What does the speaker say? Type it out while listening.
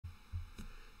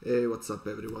Hey, what's up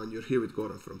everyone? You're here with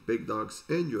Goran from Pick Dawgz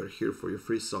and you're here for your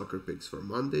free soccer picks for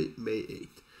Monday, May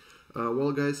 8th.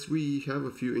 Well guys, we have a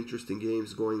few interesting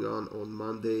games going on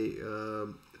Monday.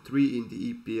 3 in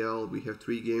the EPL, we have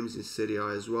 3 games in Serie A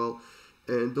as well.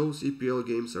 And those EPL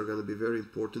games are going to be very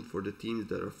important for the teams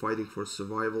that are fighting for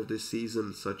survival this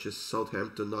season, such as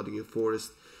Southampton, Nottingham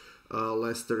Forest,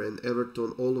 Leicester and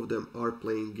Everton. All of them are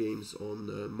playing games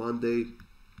on Monday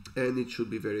and it should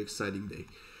be a very exciting day.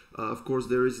 Of course,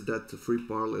 there is that free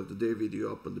parlay of the day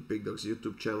video up on the Pickdawgz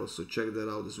YouTube channel, so check that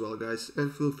out as well, guys.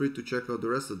 And feel free to check out the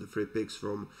rest of the free picks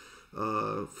from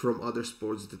other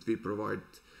sports that we provide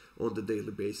on the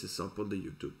daily basis up on the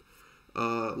YouTube.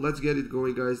 Let's get it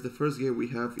going, guys. The first game we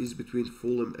have is between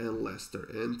Fulham and Leicester,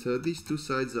 and these two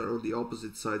sides are on the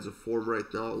opposite sides of form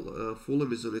right now.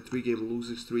 Fulham is on a 3-game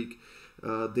losing streak.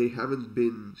 They haven't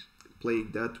been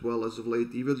playing that well as of late,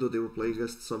 even though they were playing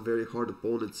against some very hard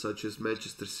opponents such as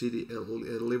Manchester City and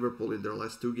Liverpool in their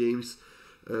last 2 games,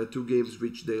 2 games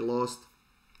which they lost,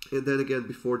 and then again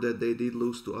before that they did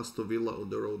lose to Aston Villa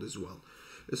on the road as well.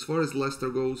 As far as Leicester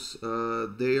goes,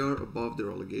 they are above the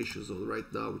relegation zone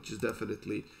right now, which is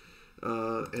definitely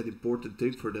an important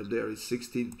thing for them. They are in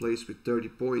 16th place with 30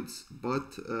 points,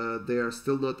 but they are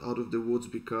still not out of the woods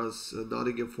because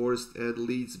Nottingham Forest and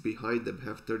Leeds behind them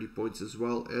have 30 points as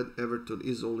well, and Everton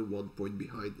is only 1 point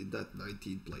behind in that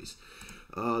 19th place.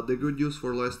 The good news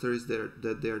for Leicester is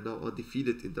that they are now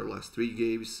undefeated in their last 3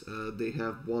 games. They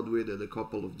have 1 win and a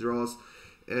couple of draws,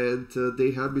 and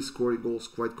they have been scoring goals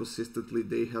quite consistently.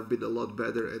 They have been a lot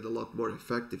better and a lot more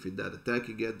effective in that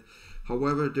attacking end.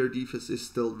 However, their defense is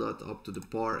still not up to the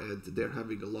par and they're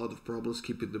having a lot of problems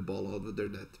keeping the ball out of their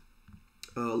net.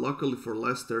 Luckily for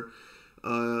Leicester,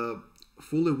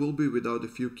 Fulham will be without a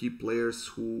few key players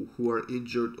who are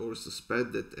injured or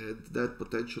suspended, and that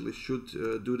potentially should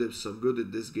do them some good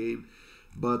in this game.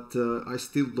 But I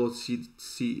still don't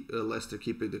see Leicester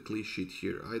keeping the clean sheet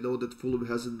here. I know that Fulham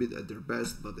hasn't been at their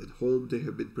best, but at home they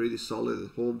have been pretty solid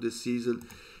at home this season.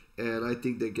 And I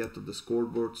think they get on the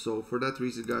scoreboard. So for that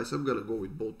reason, guys, I'm going to go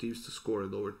with both teams to score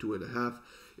an over 2.5.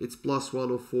 It's plus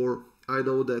 104. I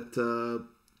know that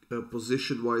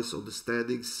position-wise on the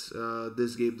standings,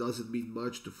 this game doesn't mean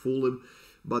much to Fulham,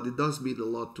 but it does mean a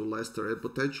lot to Leicester. And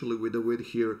potentially with a win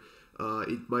here,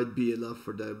 it might be enough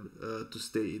for them to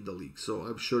stay in the league. So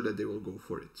I'm sure that they will go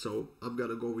for it. So I'm going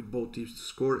to go with both teams to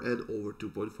score and over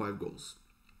 2.5 goals.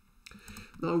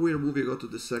 Now we are moving on to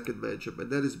the second matchup,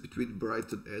 and that is between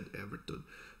Brighton and Everton.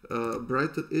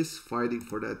 Brighton is fighting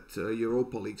for that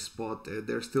Europa League spot, and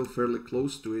they're still fairly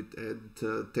close to it,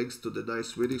 and thanks to the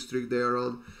nice winning streak they are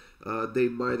on, they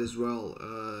might as well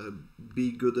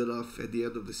be good enough at the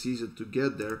end of the season to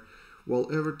get there.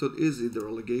 While Everton is in the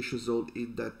relegation zone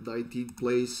in that 19th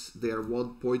place, they are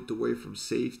 1 point away from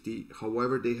safety.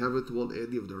 However, they haven't won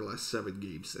any of their last 7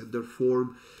 games, and their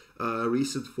form,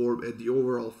 recent form and the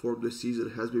overall form this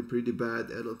season has been pretty bad.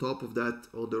 And on top of that,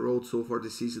 on the road so far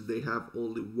this season, they have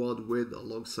only 1 win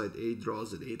alongside 8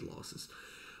 draws and 8 losses.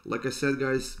 Like I said,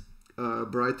 guys,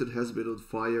 Brighton has been on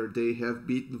fire. They have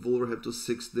beaten Wolverhampton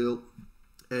 6-0.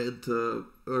 And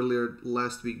earlier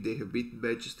last week they have beaten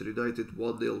Manchester United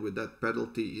 1-0 with that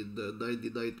penalty in the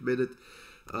 99th minute.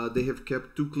 They have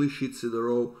kept 2 clean sheets in a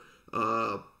row.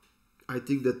 I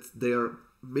think that they are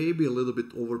maybe a little bit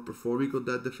overperforming on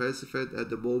that defensive end at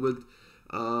the moment.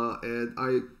 And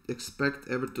I expect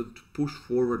Everton to push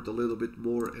forward a little bit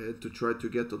more and to try to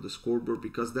get on the scoreboard,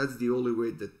 because that's the only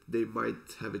way that they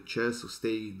might have a chance of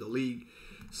staying in the league.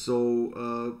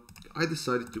 So I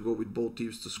decided to go with both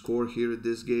teams to score here in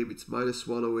this game. It's minus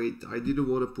 108. I didn't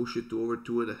want to push it to over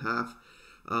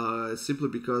 2.5, simply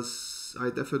because I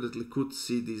definitely could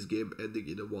see this game ending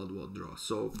in a 1-1 draw.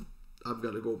 So I'm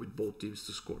going to go with both teams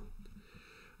to score.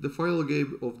 The final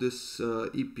game of this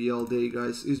EPL day,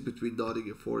 guys, is between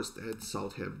Nottingham Forest and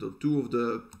Southampton. 2 of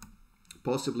the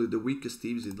possibly the weakest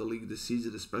teams in the league this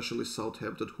season, especially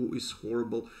Southampton, who is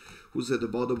horrible, who's at the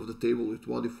bottom of the table with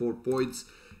 24 points.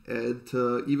 And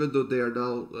even though they are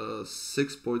now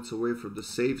 6 points away from the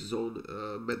safe zone,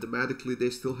 mathematically they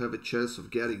still have a chance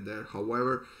of getting there.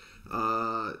 However,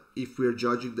 if we are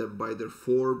judging them by their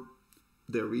form,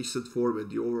 their recent form and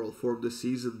the overall form this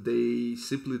season, they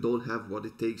simply don't have what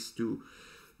it takes to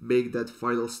make that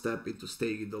final step into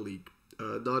staying in the league.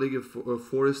 Nottingham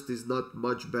Forest is not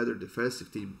much better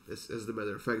defensive team. As a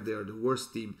matter of fact, they are the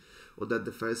worst team on that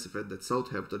defensive end that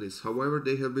Southampton is. However,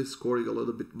 they have been scoring a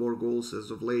little bit more goals as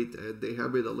of late, and they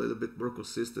have been a little bit more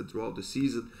consistent throughout the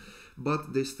season,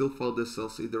 but they still found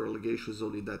themselves in the relegation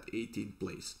zone in that 18th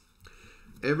place.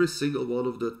 Every single one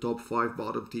of the top 5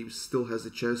 bottom teams still has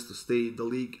a chance to stay in the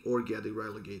league or getting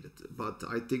relegated. But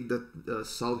I think that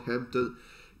Southampton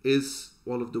is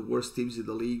one of the worst teams in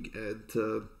the league,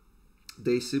 and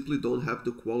they simply don't have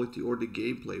the quality or the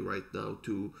gameplay right now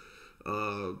to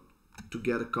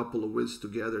get a couple of wins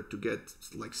together, to get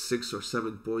like 6 or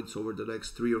 7 points over the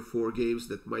next 3 or 4 games.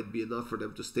 That might be enough for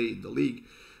them to stay in the league.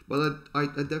 But I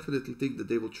definitely think that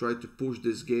they will try to push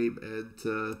this game,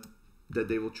 and that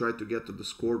they will try to get to the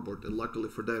scoreboard. And luckily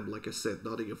for them, like I said,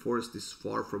 Nottingham Forest is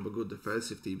far from a good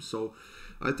defensive team. So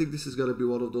I think this is going to be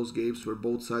one of those games where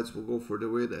both sides will go for the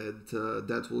win, and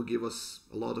that will give us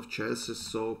a lot of chances.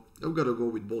 So I'm going to go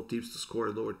with both teams to score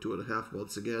an over 2.5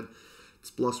 once again. It's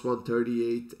plus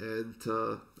 138, and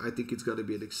I think it's going to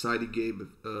be an exciting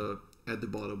game at the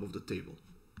bottom of the table.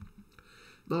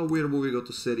 Now we are moving on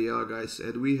to Serie A, guys,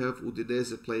 and we have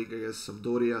Udinese playing against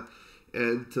Sampdoria.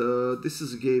 And this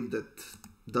is a game that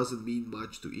doesn't mean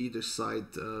much to either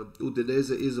side.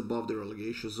 Udinese is above the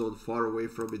relegation zone, far away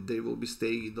from it. They will be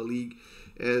staying in the league,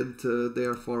 and they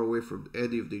are far away from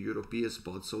any of the European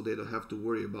spots, so they don't have to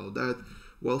worry about that.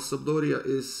 While Sampdoria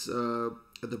is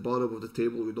at the bottom of the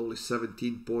table with only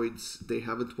 17 points. They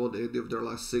haven't won any of their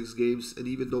last 6 games, and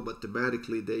even though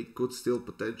mathematically they could still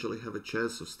potentially have a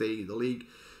chance of staying in the league,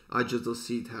 I just don't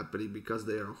see it happening because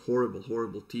they are a horrible,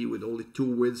 horrible team with only 2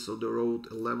 wins on the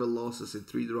road, 11 losses and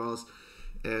 3 draws.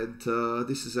 And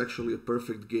this is actually a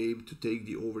perfect game to take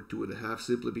the over 2.5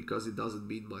 simply because it doesn't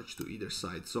mean much to either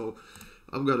side. So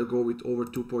I'm going to go with over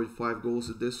 2.5 goals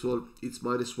in this one. It's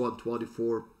minus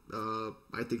 124.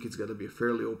 I think it's going to be a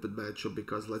fairly open matchup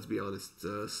because, let's be honest,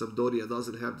 Sampdoria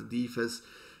doesn't have the defense,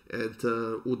 and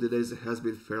Udinese has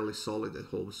been fairly solid at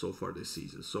home so far this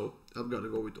season. So I'm going to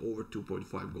go with over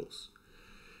 2.5 goals.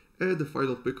 And the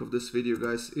final pick of this video,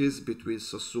 guys, is between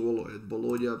Sassuolo and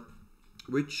Bologna,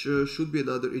 which should be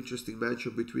another interesting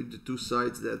matchup between the two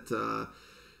sides that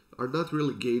are not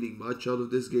really gaining much out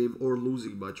of this game or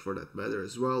losing much for that matter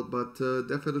as well, but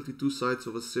definitely two sides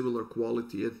of a similar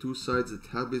quality and two sides that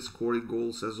have been scoring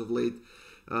goals as of late,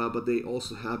 but they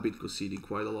also have been conceding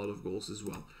quite a lot of goals as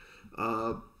well.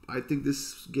 I think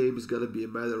this game is going to be a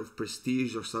matter of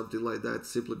prestige or something like that,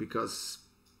 simply because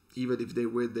even if they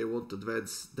win, they won't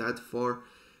advance that far.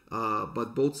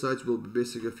 But both sides will be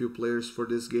missing a few players for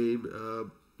this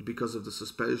game because of the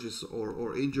suspensions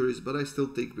or injuries, but I still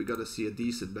think we're going to see a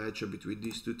decent matchup between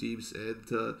these two teams,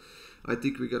 and I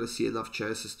think we're going to see enough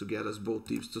chances to get us both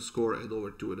teams to score an over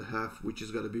 2.5, which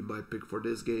is going to be my pick for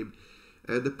this game.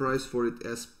 And the price for it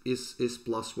is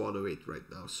plus 108 right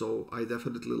now, so I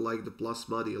definitely like the plus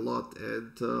money a lot,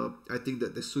 and I think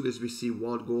that as soon as we see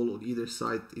one goal on either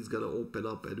side, it's going to open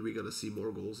up and we're going to see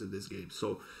more goals in this game.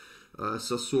 So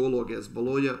Sassuolo against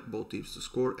Bologna, both teams to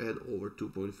score and over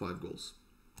 2.5 goals.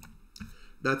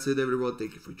 That's it, everyone.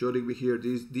 Thank you for joining me here.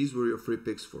 These were your free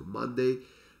picks for Monday.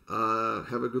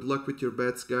 Have a good luck with your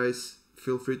bets, guys.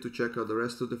 Feel free to check out the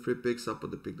rest of the free picks up on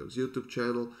the Pickdawgz YouTube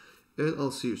channel. And I'll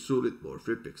see you soon with more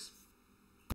free picks.